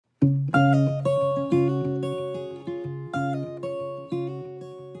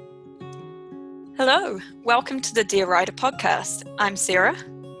Hello, welcome to the Dear Writer podcast. I'm Sarah.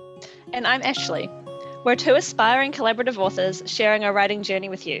 And I'm Ashley. We're two aspiring collaborative authors sharing our writing journey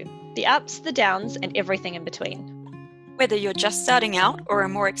with you, the ups, the downs, and everything in between. Whether you're just starting out or a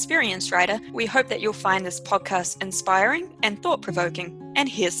more experienced writer, we hope that you'll find this podcast inspiring and thought-provoking. And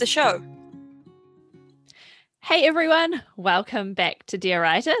here's the show. Hey everyone, welcome back to Dear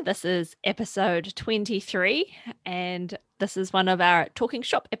Writer. This is episode 23, and this is one of our Talking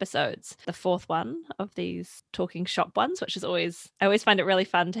Shop episodes, the fourth one of these Talking Shop ones, which is I always find it really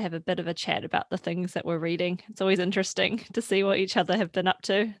fun to have a bit of a chat about the things that we're reading. It's always interesting to see what each other have been up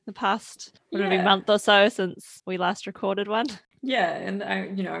to the past month or so since we last recorded one. Yeah, and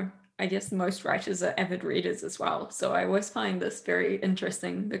I guess most writers are avid readers as well. So I always find this very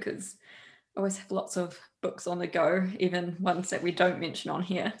interesting because I always have lots of books on the go, even ones that we don't mention on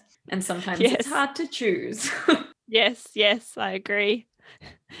here. And sometimes it's hard to choose. Yes, I agree.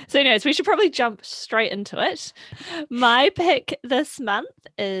 So anyways, we should probably jump straight into it. My pick this month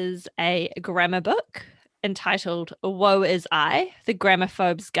is a grammar book entitled Woe Is I, The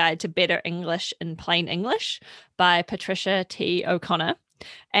Grammarphobe's Guide to Better English in Plain English by Patricia T. O'Connor.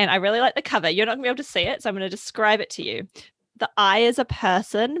 And I really like the cover. You're not going to be able to see it, so I'm going to describe it to you. The I is a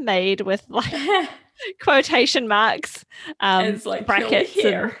person made with like quotation marks, it's like brackets.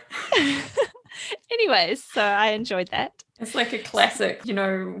 Here. Anyways, so I enjoyed that. It's like a classic,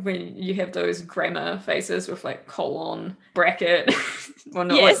 when you have those grammar faces with like colon, bracket. Well,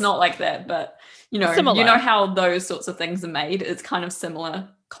 no, it's not like that, but Similar. You know how those sorts of things are made. It's kind of similar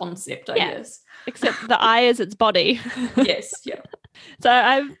concept, I guess. Except the I is its body. Yes, yeah. So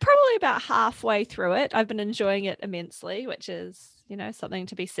I'm probably about halfway through it. I've been enjoying it immensely, which is, something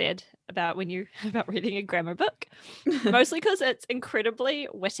to be said about about reading a grammar book. Mostly because it's incredibly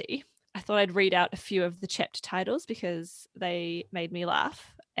witty. I thought I'd read out a few of the chapter titles because they made me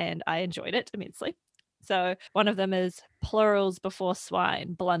laugh and I enjoyed it immensely. So one of them is Plurals Before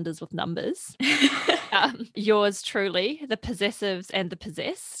Swine, Blunders with Numbers. Yours truly, The Possessives and the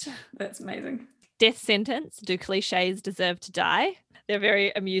Possessed. That's amazing. Death Sentence, Do Cliches Deserve to Die? They're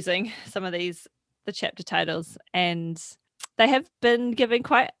very amusing, some of the chapter titles. And they give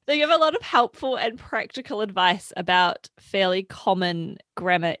a lot of helpful and practical advice about fairly common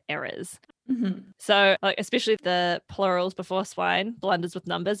grammar errors. Mm-hmm. So especially the plurals before swine, blunders with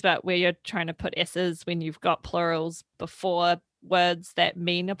numbers, about where you're trying to put S's when you've got plurals before words that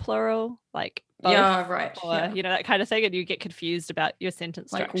mean a plural, like both, yeah, right, or that kind of thing, and you get confused about your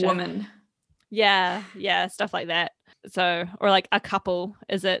sentence structure. Like woman. Yeah, stuff like that. So, or like a couple,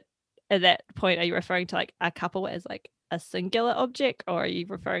 is it at that point, are you referring to like a couple as like a singular object, or are you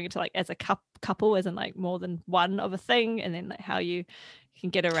referring to like as a couple as in like more than one of a thing, and then like how you can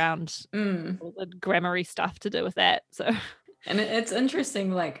get around all the grammar-y stuff to do with that. So, and it's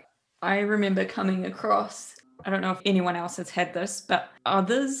interesting, like I remember coming across, I don't know if anyone else has had this, but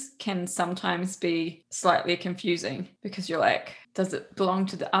others can sometimes be slightly confusing because you're like, does it belong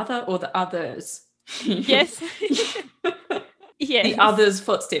to the other or the others? Yes. Yes. The others'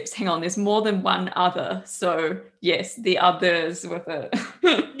 footsteps. Hang on, there's more than one other. So yes, the others with it.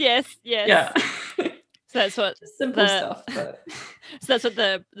 Yes. Yeah. So that's what simple stuff. But... So that's what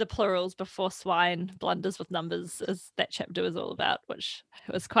the plurals before swine, blunders with numbers, is that chapter was all about, which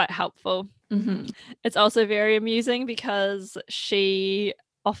was quite helpful. Mm-hmm. It's also very amusing because she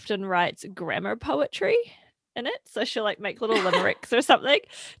often writes grammar poetry in it. So she'll like make little limericks or something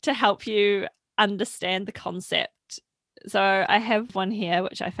to help you understand the concept. So I have one here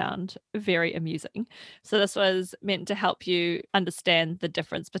which I found very amusing. So this was meant to help you understand the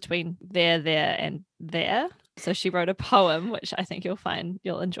difference between there, and there. So she wrote a poem, which I think you'll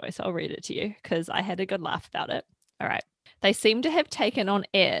enjoy. So I'll read it to you because I had a good laugh about it. All right. They seem to have taken on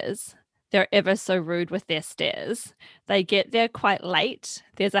airs. They're ever so rude with their stares. They get there quite late.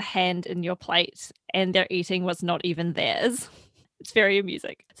 There's a hand in your plate, and their eating was not even theirs. It's very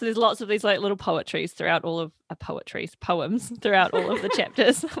amusing. So there's lots of these like little poems throughout all of the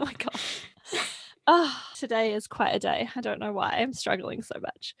chapters. Oh my God. Today is quite a day. I don't know why I'm struggling so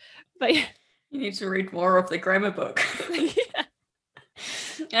much. But you need to read more of the grammar book. Yeah.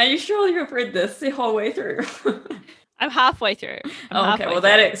 Are you sure you've read this the whole way through? I'm halfway through.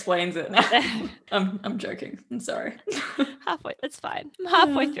 That explains it. I'm joking. I'm sorry. Halfway. It's fine. I'm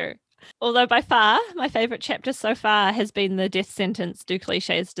halfway through. Although by far, my favourite chapter so far has been the Death Sentence, Do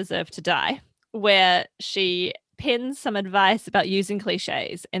Cliches Deserve to Die, where she pens some advice about using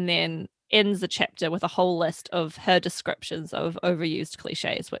cliches and then ends the chapter with a whole list of her descriptions of overused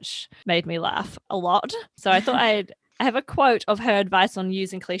cliches, which made me laugh a lot. So I thought I have a quote of her advice on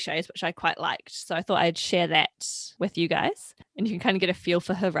using cliches, which I quite liked. So I thought I'd share that with you guys, and you can kind of get a feel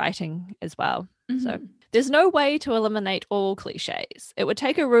for her writing as well. So there's no way to eliminate all cliches. It would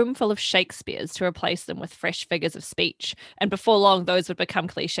take a room full of Shakespeares to replace them with fresh figures of speech, and before long those would become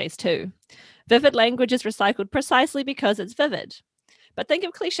cliches too. Vivid language is recycled precisely because it's vivid. But think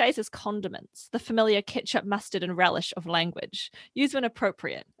of cliches as condiments, the familiar ketchup, mustard, and relish of language. Use when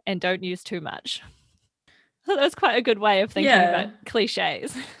appropriate and don't use too much. So that was quite a good way of thinking about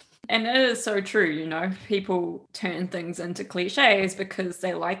cliches. And it is so true, you know, people turn things into cliches because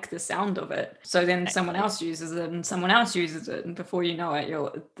they like the sound of it. So then someone else uses it and someone else uses it. And before you know it,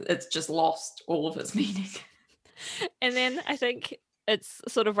 it's just lost all of its meaning. And then I think it's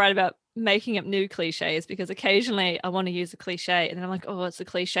sort of right about making up new cliches, because occasionally I want to use a cliche and then I'm like, oh, it's a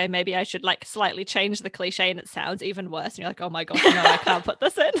cliche. Maybe I should like slightly change the cliche and it sounds even worse. And you're like, oh my gosh, no, I can't put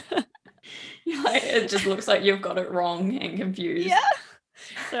this in. Like, it just looks like you've got it wrong and confused. Yeah.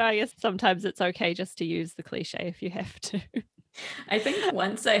 So I guess sometimes it's okay just to use the cliche if you have to. I think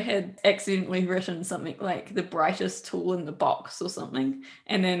once I had accidentally written something like the brightest tool in the box or something.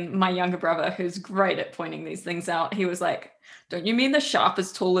 And then my younger brother, who's great at pointing these things out, he was like, don't you mean the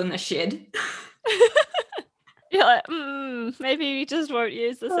sharpest tool in the shed? You're like, maybe we just won't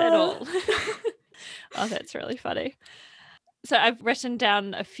use this at all. Oh, that's really funny. So I've written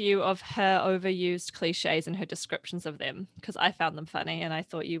down a few of her overused cliches and her descriptions of them because I found them funny and I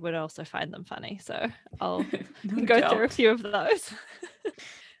thought you would also find them funny. So I'll go through a few of those.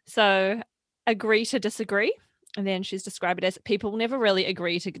 So agree to disagree. And then she's described it as people never really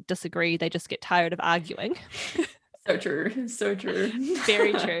agree to disagree. They just get tired of arguing. So true. So true.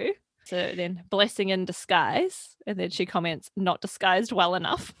 Very true. So then blessing in disguise. And then she comments, not disguised well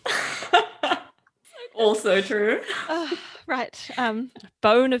enough. Also true. Right.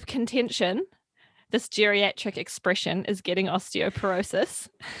 Bone of contention. This geriatric expression is getting osteoporosis.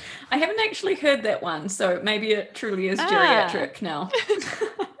 I haven't actually heard that one, so maybe it truly is geriatric now.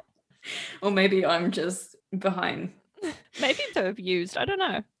 Or maybe I'm just behind. Maybe it's overused. I don't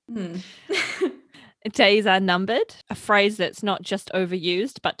know. Days are numbered. A phrase that's not just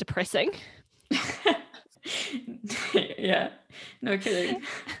overused, but depressing. Yeah. No kidding.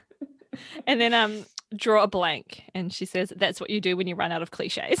 And then draw a blank. And she says, that's what you do when you run out of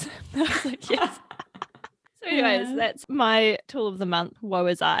cliches. I was like, yes. So anyways, that's my tool of the month. Woe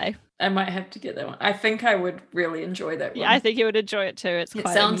is I. I might have to get that one. I think I would really enjoy that one. Yeah, I think you would enjoy it too. It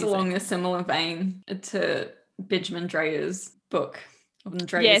sounds along a similar vein to Benjamin Dreher's book,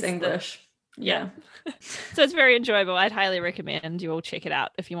 Dreher's English. Yeah. So it's very enjoyable. I'd highly recommend you all check it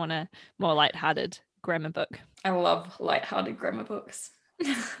out if you want a more lighthearted grammar book. I love lighthearted grammar books.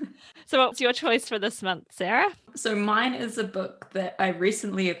 So what's your choice for this month, Sarah? So mine is a book that I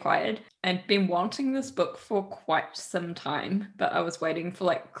recently acquired. I'd been wanting this book for quite some time, but I was waiting for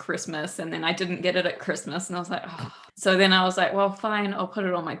like Christmas and then I didn't get it at Christmas and I was like, oh. So then I was like, well, fine, I'll put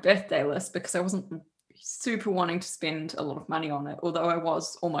it on my birthday list because I wasn't super wanting to spend a lot of money on it, although I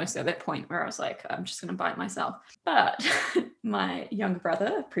was almost at that point where I was like, I'm just going to buy it myself. But my younger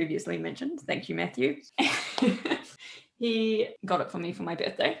brother, previously mentioned, thank you, Matthew, he got it for me for my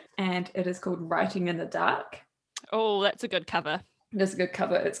birthday, and it is called Writing in the Dark. Oh, that's a good cover. It's a good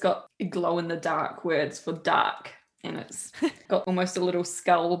cover. It's got glow-in-the-dark words for dark, and it's got almost a little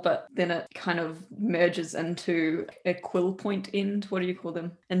skull, but then it kind of merges into a quill point end. What do you call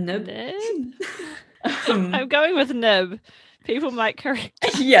them? A nib? I'm going with nib. People might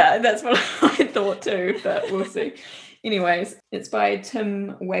correct. Yeah, that's what I thought too, but we'll see. Anyways, it's by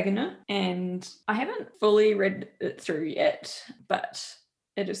Tim Waggoner, and I haven't fully read it through yet, but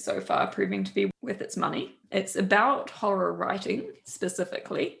it is so far proving to be worth its money. It's about horror writing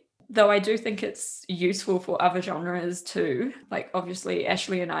specifically, though I do think it's useful for other genres too. Like obviously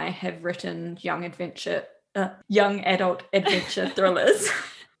Ashley and I have written young adult adventure thrillers.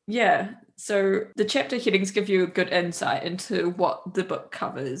 Yeah. So the chapter headings give you a good insight into what the book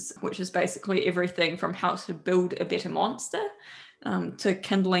covers, which is basically everything from how to build a better monster to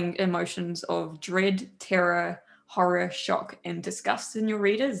kindling emotions of dread, terror, horror, shock, and disgust in your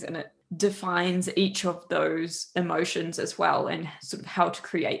readers. And it defines each of those emotions as well and sort of how to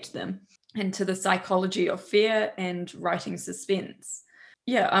create them, and to the psychology of fear and writing suspense.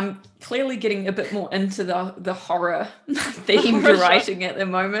 Yeah, I'm clearly getting a bit more into the horror themed writing at the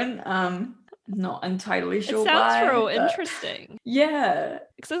moment. Not entirely sure why. It sounds real interesting. Yeah.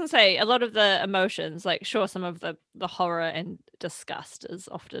 Because it doesn't say a lot of the emotions, like sure, some of the horror and disgust is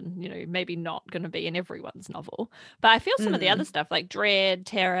often, maybe not going to be in everyone's novel. But I feel some of the other stuff like dread,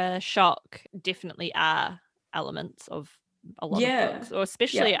 terror, shock definitely are elements of a lot of books, or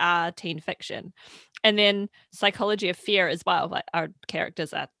especially our teen fiction. And then psychology of fear as well, like our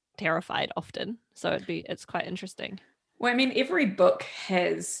characters are terrified often, so it's quite interesting. Well, I mean, every book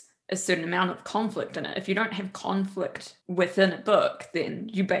has a certain amount of conflict in it. If you don't have conflict within a book, then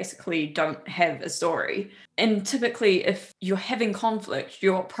you basically don't have a story. And typically, if you're having conflict,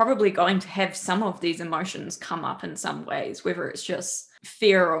 you're probably going to have some of these emotions come up in some ways, whether it's just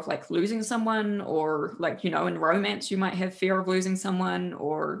fear of like losing someone, or like, in romance you might have fear of losing someone,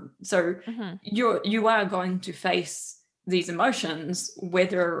 or so you are going to face these emotions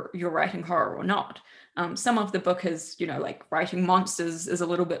whether you're writing horror or not. Some of the book is, like writing monsters is a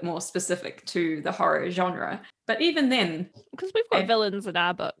little bit more specific to the horror genre. But even then, because we've got villains in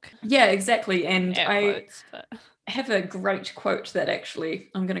our book. Yeah, exactly. And I but have a great quote that actually,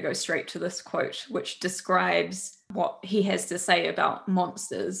 I'm going to go straight to this quote, which describes what he has to say about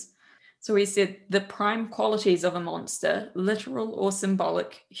monsters. So he said, "The prime qualities of a monster, literal or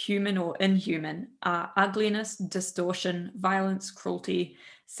symbolic, human or inhuman, are ugliness, distortion, violence, cruelty,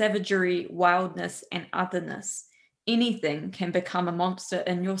 savagery, wildness, and otherness. Anything can become a monster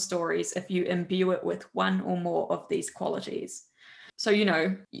in your stories if you imbue it with one or more of these qualities." So,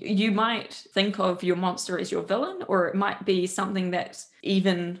 you might think of your monster as your villain, or it might be something that's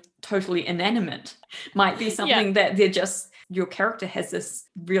even totally inanimate. Might be something that your character has this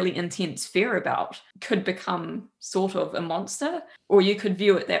really intense fear about, could become sort of a monster. Or you could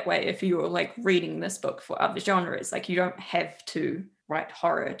view it that way if you were like reading this book for other genres. Like, you don't have to write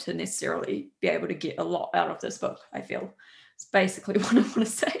horror to necessarily be able to get a lot out of this book, I feel. It's basically what I want to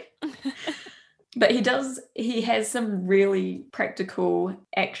say. But he has some really practical,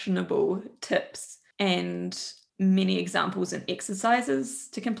 actionable tips and many examples and exercises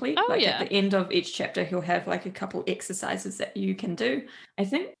to complete. At the end of each chapter, he'll have like a couple exercises that you can do. I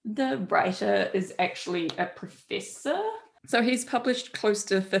think the writer is actually a professor. So he's published close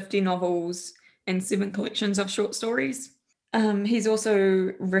to 50 novels and 7 collections of short stories. He's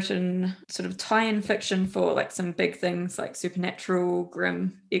also written sort of tie-in fiction for like some big things like Supernatural,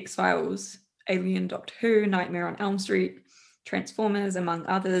 Grimm, X-Files, Alien, Doctor Who, Nightmare on Elm Street, Transformers, among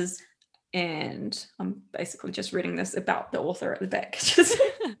others. And I'm basically just reading this about the author at the back.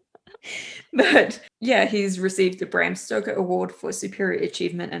 But yeah, he's received the Bram Stoker Award for Superior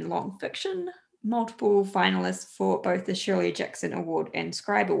Achievement in Long Fiction, multiple finalists for both the Shirley Jackson Award and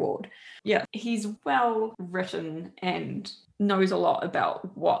Scribe Award. Yeah, he's well written and knows a lot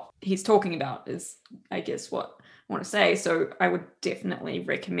about what he's talking about, is I guess what I want to say. So I would definitely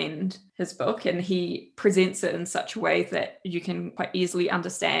recommend his book, and he presents it in such a way that you can quite easily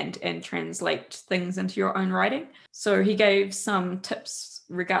understand and translate things into your own writing. So he gave some tips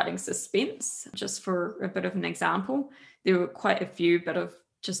regarding suspense, just for a bit of an example. There were quite a few, but I've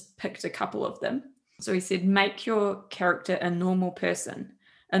just picked a couple of them. So he said, make your character a normal person.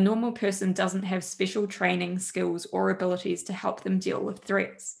 A normal person doesn't have special training, skills, or abilities to help them deal with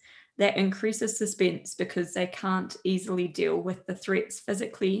threats. That increases suspense because they can't easily deal with the threats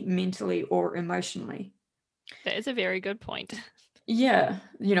physically, mentally, or emotionally. That is a very good point. Yeah,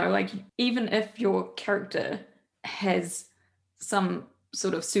 like even if your character has some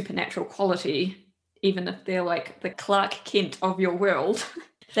sort of supernatural quality, even if they're like the Clark Kent of your world,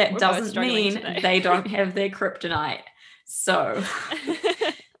 that doesn't mean they don't have their kryptonite. So,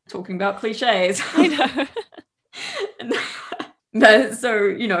 talking about cliches. I know. But so,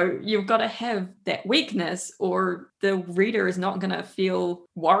 you've got to have that weakness, or the reader is not going to feel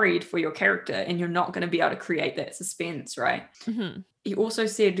worried for your character, and you're not going to be able to create that suspense, right? Mm-hmm. He also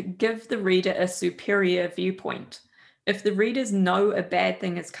said, give the reader a superior viewpoint. If the readers know a bad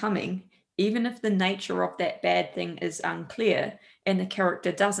thing is coming, even if the nature of that bad thing is unclear and the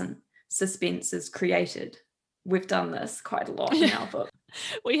character doesn't, suspense is created. We've done this quite a lot in our book.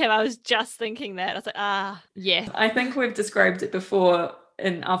 We have. I was just thinking that. I was like, yeah. I think we've described it before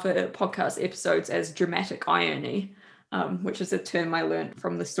in other podcast episodes as dramatic irony, which is a term I learned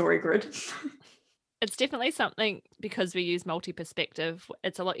from the Story Grid. It's definitely something, because we use multi-perspective,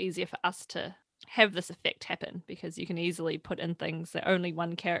 it's a lot easier for us to have this effect happen, because you can easily put in things that only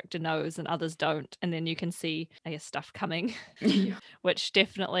one character knows and others don't, and then you can see, I guess, stuff coming, which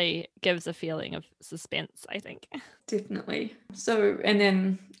definitely gives a feeling of suspense, I think. Definitely. So, and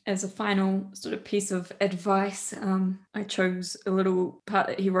then as a final sort of piece of advice, I chose a little part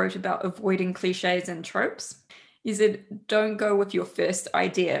that he wrote about avoiding cliches and tropes. He said, don't go with your first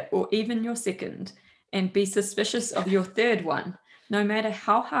idea or even your second, and be suspicious of your third one. No matter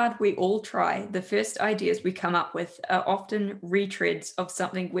how hard we all try, the first ideas we come up with are often retreads of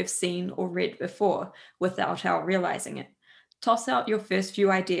something we've seen or read before without our realizing it. Toss out your first few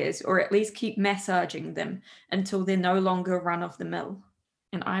ideas, or at least keep massaging them until they're no longer run of the mill.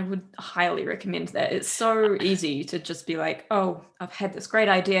 And I would highly recommend that. It's so easy to just be like, oh, I've had this great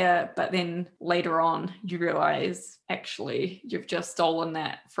idea, but then later on you realize actually you've just stolen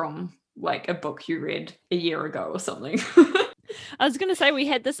that from like a book you read a year ago or something. I was going to say we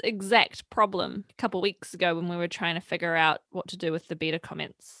had this exact problem a couple of weeks ago when we were trying to figure out what to do with the beta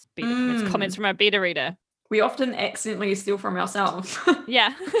comments from our beta reader. We often accidentally steal from ourselves.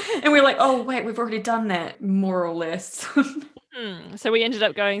 Yeah. And we're like, oh, wait, we've already done that, more or less. So we ended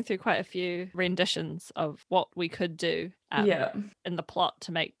up going through quite a few renditions of what we could do in the plot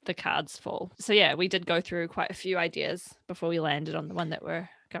to make the cards fall. So yeah, we did go through quite a few ideas before we landed on the one that we're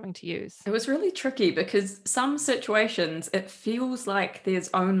going to use. It was really tricky because some situations it feels like there's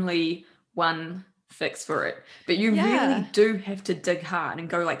only one fix for it, but you really do have to dig hard and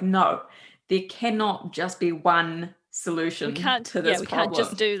go like, no, there cannot just be one solution to this problem. We can't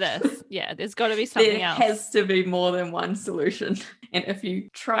just do this. Yeah, there's got to be something else. There has to be more than one solution. And if you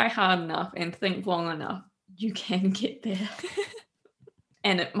try hard enough and think long enough, you can get there.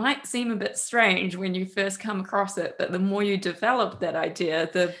 And it might seem a bit strange when you first come across it, but the more you develop that idea,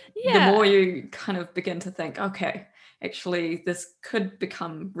 the more you kind of begin to think, okay, actually, this could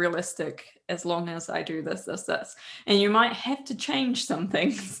become realistic as long as I do this. And you might have to change some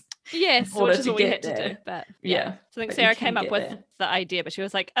things. Yes, which is what we had to do. But yeah. So I think Sarah came up with the idea, but she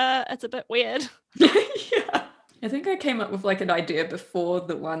was like, it's a bit weird. Yeah. I think I came up with like an idea before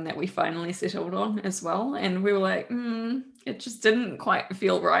the one that we finally settled on as well. And we were like, it just didn't quite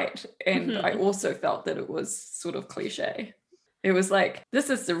feel right. And I also felt that it was sort of cliche. It was like, this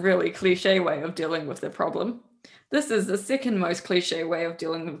is the really cliche way of dealing with the problem. This is the second most cliche way of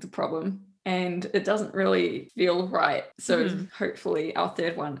dealing with the problem. And it doesn't really feel right. So hopefully our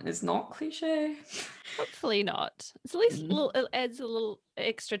third one is not cliche. Hopefully not. It's at least it adds a little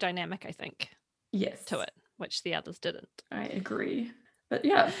extra dynamic, I think. Yes. To it, which the others didn't. I agree. But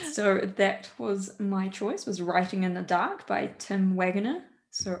yeah, so that was my choice, was Writing in the Dark by Tim Waggoner.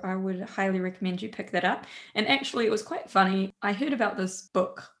 So I would highly recommend you pick that up. And actually, it was quite funny. I heard about this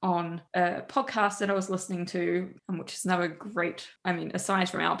book on a podcast that I was listening to, which is another great, aside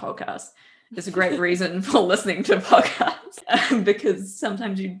from our podcast, it's a great reason for listening to podcasts because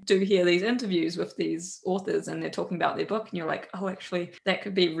sometimes you do hear these interviews with these authors and they're talking about their book and you're like, oh, actually, that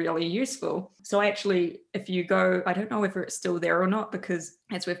could be really useful. So actually, if you go, I don't know whether it's still there or not, because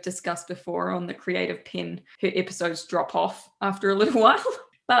as we've discussed before on the Creative Pen, her episodes drop off after a little while.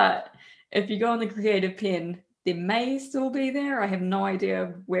 But if you go on the Creative Pen, there may still be there. I have no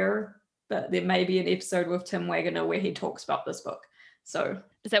idea where, but there may be an episode with Tim Waggoner where he talks about this book. So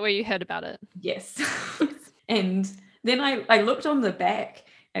is that where you heard about it? Yes. And then I looked on the back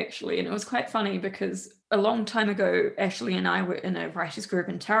actually, and it was quite funny because a long time ago, Ashley and I were in a writers group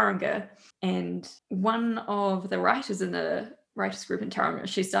in Tauranga, and one of the writers in the writers group in Tauranga,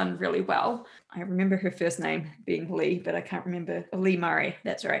 she's done really well. I remember her first name being Lee, but I can't remember. Lee Murray,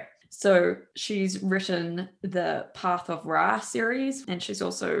 that's right. So she's written the Path of Ra series, and she's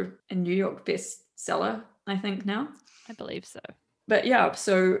also a New York bestseller, I think now. I believe so. But yeah,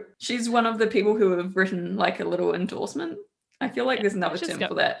 so she's one of the people who have written like a little endorsement. I feel like there's another term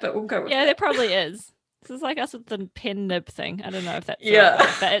for that, but we'll go with that. Yeah, there probably is. This is like us with the pen nib thing. I don't know if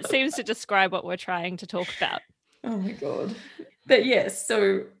that's but it seems to describe what we're trying to talk about. Oh my God. But yes,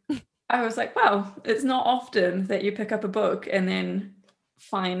 so I was like, wow, it's not often that you pick up a book and then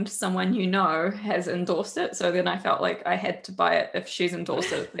find someone you know has endorsed it. So then I felt like I had to buy it. If she's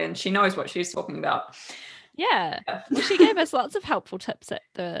endorsed it, then she knows what she's talking about. Yeah. Well, she gave us lots of helpful tips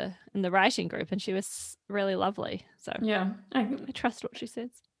in the writing group, and she was really lovely. So yeah, I trust what she says.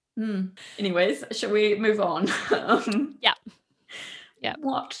 Anyways, shall we move on? Yeah.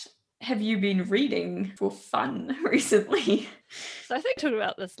 What have you been reading for fun recently? So I think I talked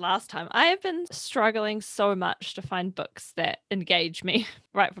about this last time. I have been struggling so much to find books that engage me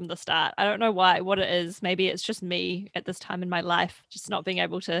right from the start. I don't know what it is. Maybe it's just me at this time in my life, just not being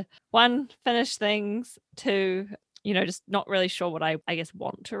able to, one, finish things, two, just not really sure what I guess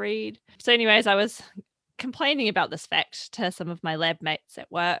want to read. So anyways, I was complaining about this fact to some of my lab mates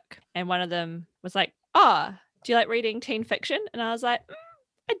at work, and one of them was like, do you like reading teen fiction? And I was like,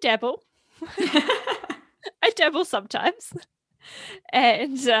 I dabble. I dabble sometimes.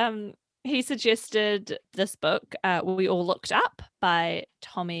 And he suggested this book, We All Looked Up by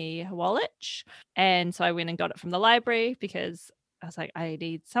Tommy Walich. And so I went and got it from the library because I was like, I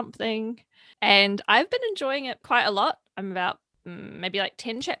need something. And I've been enjoying it quite a lot. I'm about maybe like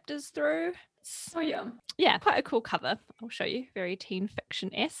 10 chapters through. Oh, yeah. Yeah, quite a cool cover. I'll show you. Very teen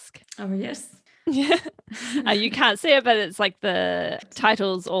fiction-esque. Oh, yes. Yeah. You can't see it, but it's like the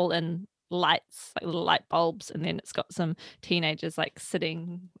titles all in lights, like little light bulbs, and then it's got some teenagers like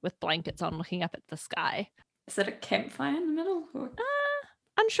sitting with blankets on looking up at the sky. Is it a campfire in the middle? Or?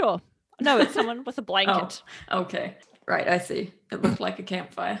 Unsure. No, it's someone with a blanket. Oh, okay. Right, I see. It looked like a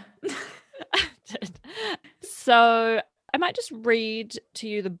campfire. So I might just read to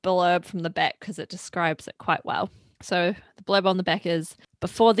you the blurb from the back because it describes it quite well. So the blurb on the back is,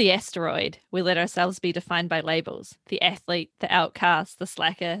 before the asteroid, we let ourselves be defined by labels: the athlete, the outcast, the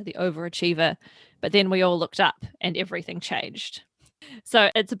slacker, the overachiever. But then we all looked up and everything changed. So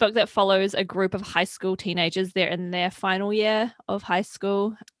it's a book that follows a group of high school teenagers. They're in their final year of high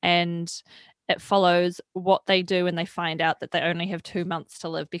school, and it follows what they do when they find out that they only have 2 months to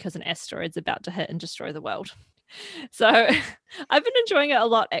live because an asteroid's about to hit and destroy the world. So I've been enjoying it a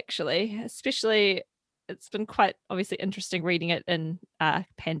lot, actually, especially it's been quite obviously interesting reading it in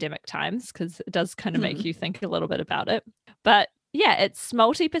pandemic times because it does kind of make you think a little bit about it. But yeah, it's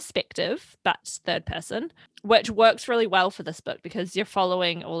multi-perspective, but third person, which works really well for this book because you're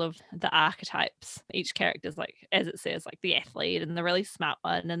following all of the archetypes. Each character's like, as it says, like the athlete and the really smart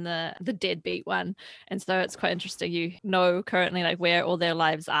one and the deadbeat one. And so it's quite interesting. You know currently like where all their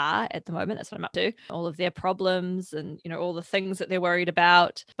lives are at the moment. That's what I'm up to. All of their problems and, you know, all the things that they're worried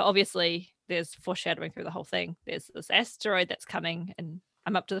about. But obviously there's foreshadowing through the whole thing. There's this asteroid that's coming, and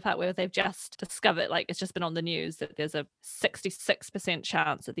I'm up to the part where they've just discovered, like it's just been on the news, that there's a 66%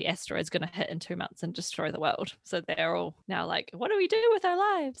 chance that the asteroid's going to hit in 2 months and destroy the world. So they're all now like, what do we do with our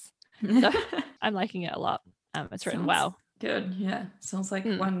lives? So I'm liking it a lot. It's written well. Good. Yeah. Sounds like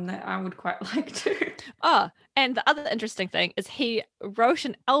one that I would quite like to. Oh, and the other interesting thing is he wrote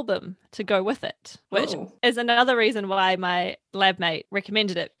an album to go with it, which is another reason why my lab mate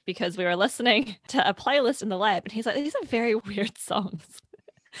recommended it, because we were listening to a playlist in the lab and he's like, these are very weird songs.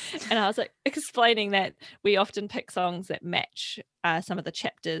 And I was like explaining that we often pick songs that match some of the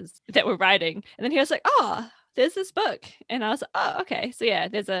chapters that we're writing. And then he was like, oh, there's this book. And I was like, oh, okay. So yeah,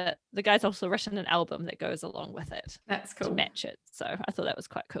 the guy's also written an album that goes along with it. That's cool. To match it. So I thought that was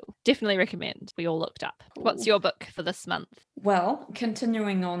quite cool. Definitely recommend. We all looked up. Cool. What's your book for this month? Well,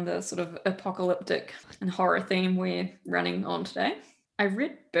 continuing on the sort of apocalyptic and horror theme we're running on today, I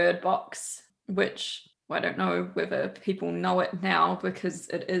read Bird Box, which I don't know whether people know it now because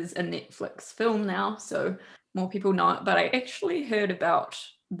it is a Netflix film now, so more people know it. But I actually heard about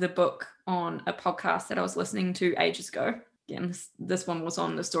the book on a podcast that I was listening to ages ago. Again, this one was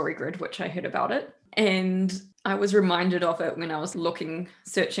on the Story Grid, which I heard about it. And I was reminded of it when I was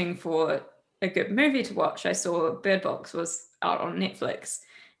searching for a good movie to watch. I saw Bird Box was out on Netflix.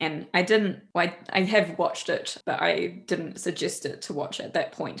 And I have watched it, but I didn't suggest it to watch at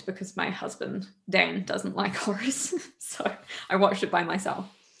that point because my husband, Dan, doesn't like horrors. So I watched it by myself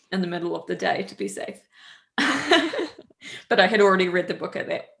in the middle of the day to be safe. But I had already read the book at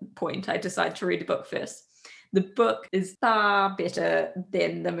that point. I decided to read the book first. The book is far better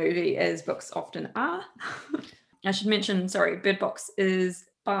than the movie, as books often are. I should mention, Bird Box is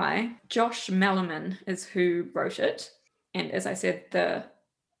by Josh Malerman is who wrote it. And as I said, the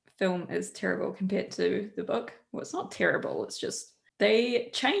film is terrible compared to the book. Well, it's not terrible. It's just they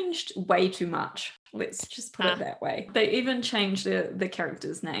changed way too much. Let's just put it that way. They even changed the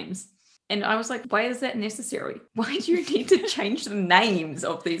characters' names. And I was like, why is that necessary? Why do you need to change the names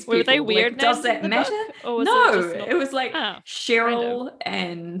of these people? Were they weird names? Does that matter? Or No, it was like Cheryl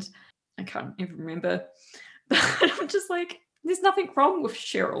and I can't even remember. But I'm just like, there's nothing wrong with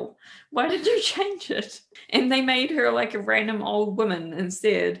Cheryl. Why did you change it? And they made her like a random old woman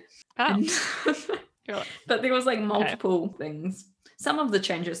instead. Oh. But there was like multiple things. Some of the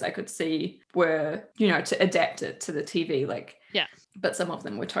changes I could see were, to adapt it to the TV, but some of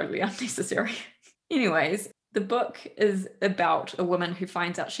them were totally unnecessary. Anyways, the book is about a woman who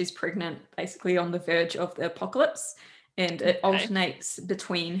finds out she's pregnant, basically on the verge of the apocalypse. And it alternates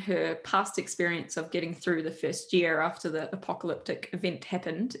between her past experience of getting through the first year after the apocalyptic event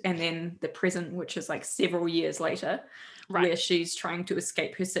happened, and then the present, which is like several years later, where she's trying to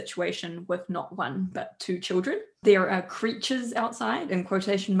escape her situation with not one, but 2 children. There are creatures outside, in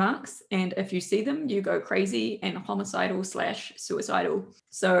quotation marks, and if you see them, you go crazy and homicidal/suicidal.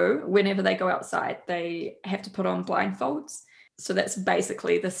 So whenever they go outside, they have to put on blindfolds. So that's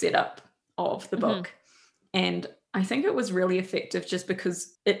basically the setup of the book. And I think it was really effective just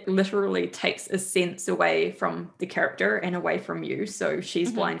because it literally takes a sense away from the character and away from you. So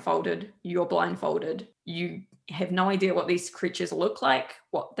she's blindfolded, you're blindfolded. You have no idea what these creatures look like,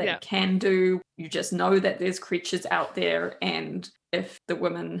 what they can do. You just know that there's creatures out there. And if the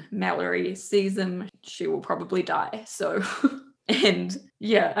woman Mallory sees them, she will probably die. So, and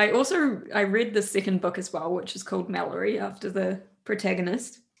yeah, I read the second book as well, which is called Mallory after the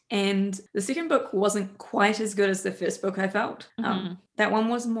protagonist. And the second book wasn't quite as good as the first book, I felt. That one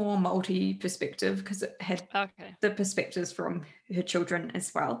was more multi-perspective because it had the perspectives from her children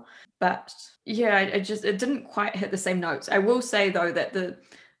as well. But yeah, it didn't quite hit the same notes. I will say though that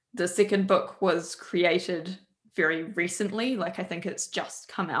the second book was created very recently, like I think it's just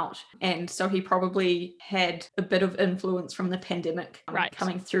come out, and so he probably had a bit of influence from the pandemic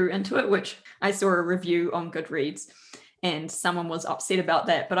coming through into it, which I saw a review on Goodreads and someone was upset about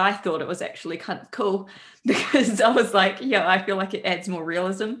that, but I thought it was actually kind of cool because I was like, yeah, I feel like it adds more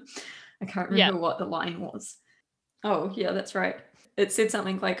realism. I can't remember what the line was. Oh yeah, that's right. It said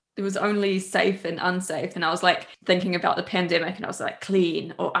something like it was only safe and unsafe, and I was like thinking about the pandemic and I was like,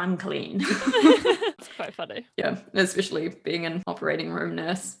 clean or unclean. It's quite funny. Yeah, especially being an operating room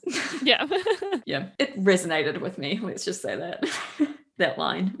nurse. Yeah. Yeah, it resonated with me, let's just say that. That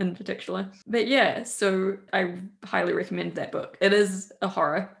line in particular. But yeah, so I highly recommend that book. It is a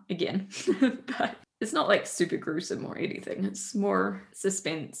horror again, but it's not like super gruesome or anything. It's more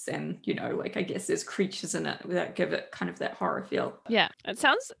suspense and, you know, like I guess there's creatures in it that give it kind of that horror feel. Yeah, it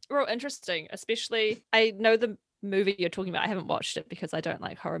sounds real interesting, especially I know the movie you're talking about. I haven't watched it because I don't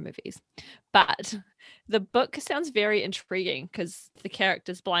like horror movies, but the book sounds very intriguing because the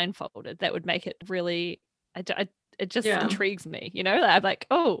character's blindfolded. That would make it really, it just intrigues me, you know? I'm like,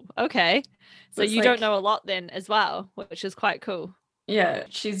 oh, okay. So you don't know a lot then as well, which is quite cool. Yeah,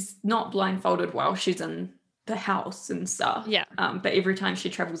 she's not blindfolded while she's in the house and stuff. Yeah. But every time she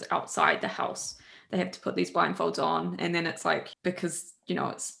travels outside the house, they have to put these blindfolds on. And then it's like, because, you know,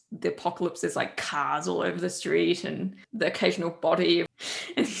 it's the apocalypse, there's like cars all over the street and the occasional body.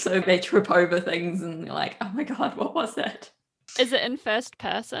 And so they trip over things and they're like, oh my God, what was that? Is it in first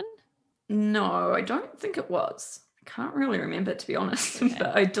person? No, I don't think it was. I can't really remember, to be honest,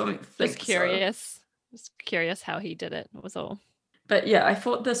 but I don't think Just curious. Just curious how he did it was all. But yeah, I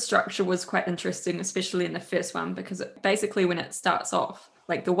thought the structure was quite interesting, especially in the first one, because basically when it starts off,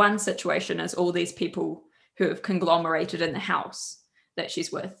 like the one situation is all these people who have conglomerated in the house that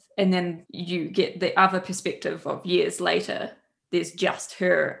she's with. And then you get the other perspective of years later, there's just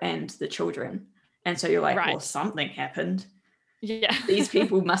her and the children. And so you're like, well, something happened. Yeah. These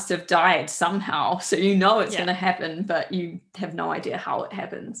people must have died somehow. So you know it's going to happen, but you have no idea how it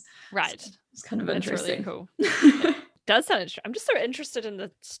happens. Right. So it's kind of interesting. Really cool. Does sound interesting. I'm just so interested in the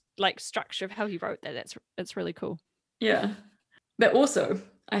like structure of how he wrote that. It's really cool. Yeah. But also,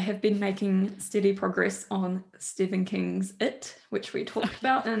 I have been making steady progress on Stephen King's It, which we talked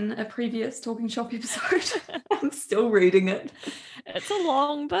about in a previous Talking Shop episode. I'm still reading it. It's a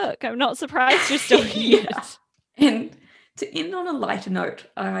long book. I'm not surprised you're still reading it. And to end on a lighter note,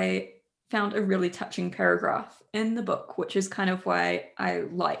 I found a really touching paragraph in the book, which is kind of why I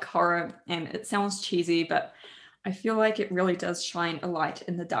like horror. And it sounds cheesy, but I feel like it really does shine a light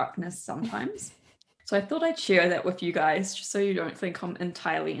in the darkness sometimes. So I thought I'd share that with you guys, just so you don't think I'm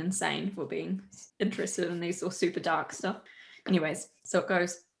entirely insane for being interested in these or super dark stuff. Anyways, so it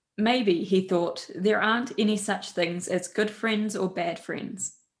goes, maybe, he thought, there aren't any such things as good friends or bad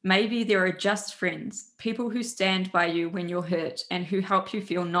friends. Maybe there are just friends, people who stand by you when you're hurt and who help you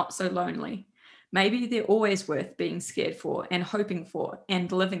feel not so lonely. Maybe they're always worth being scared for and hoping for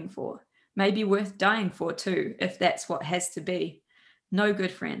and living for. Maybe worth dying for too, if that's what has to be. No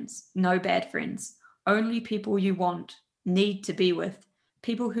good friends, no bad friends. Only people you want, need to be with.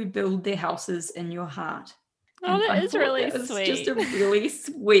 People who build their houses in your heart. Oh, and that is really sweet. Just a really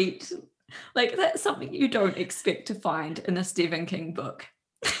sweet, like that's something you don't expect to find in a Stephen King book.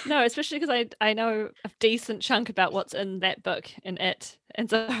 No, especially because I know a decent chunk about what's in that book in It. And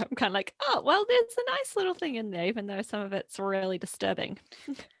so I'm kind of like, oh, well, there's a nice little thing in there, even though some of it's really disturbing.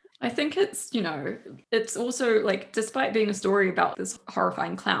 I think it's, you know, it's also like, despite being a story about this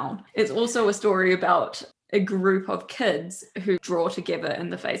horrifying clown, it's also a story about a group of kids who draw together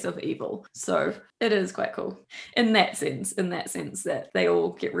in the face of evil. So it is quite cool in that sense that they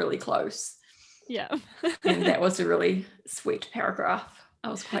all get really close. Yeah. And that was a really sweet paragraph. I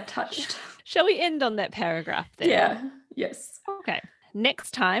was quite touched. Shall we end on that paragraph then? Yeah. Yes. Okay.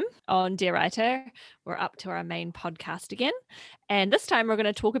 Next time on Dear Writer, we're up to our main podcast again. And this time we're going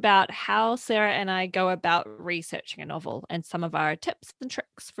to talk about how Sarah and I go about researching a novel and some of our tips and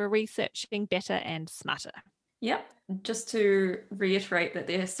tricks for researching better and smarter. Yep. Just to reiterate that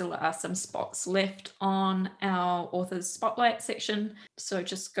there still are some spots left on our author's spotlight section. So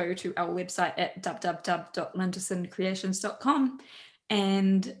just go to our website at www.lindersoncreations.com.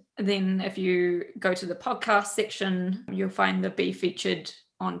 And then if you go to the podcast section, you'll find the Be Featured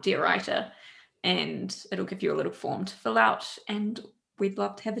on Dear Writer, and it'll give you a little form to fill out. And we'd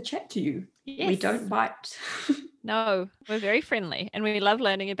love to have a chat to you. Yes. We don't bite. No, we're very friendly and we love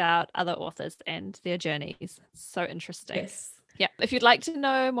learning about other authors and their journeys. It's so interesting. Yes. Yeah. If you'd like to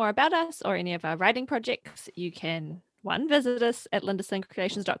know more about us or any of our writing projects, you can visit us at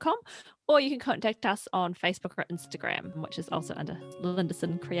lindersoncreations.com, or you can contact us on Facebook or Instagram, which is also under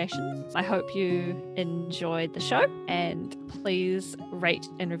Linderson Creations. I hope you enjoyed the show, and please rate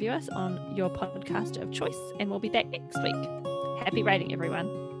and review us on your podcast of choice, and we'll be back next week. Happy writing,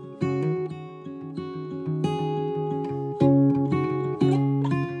 everyone.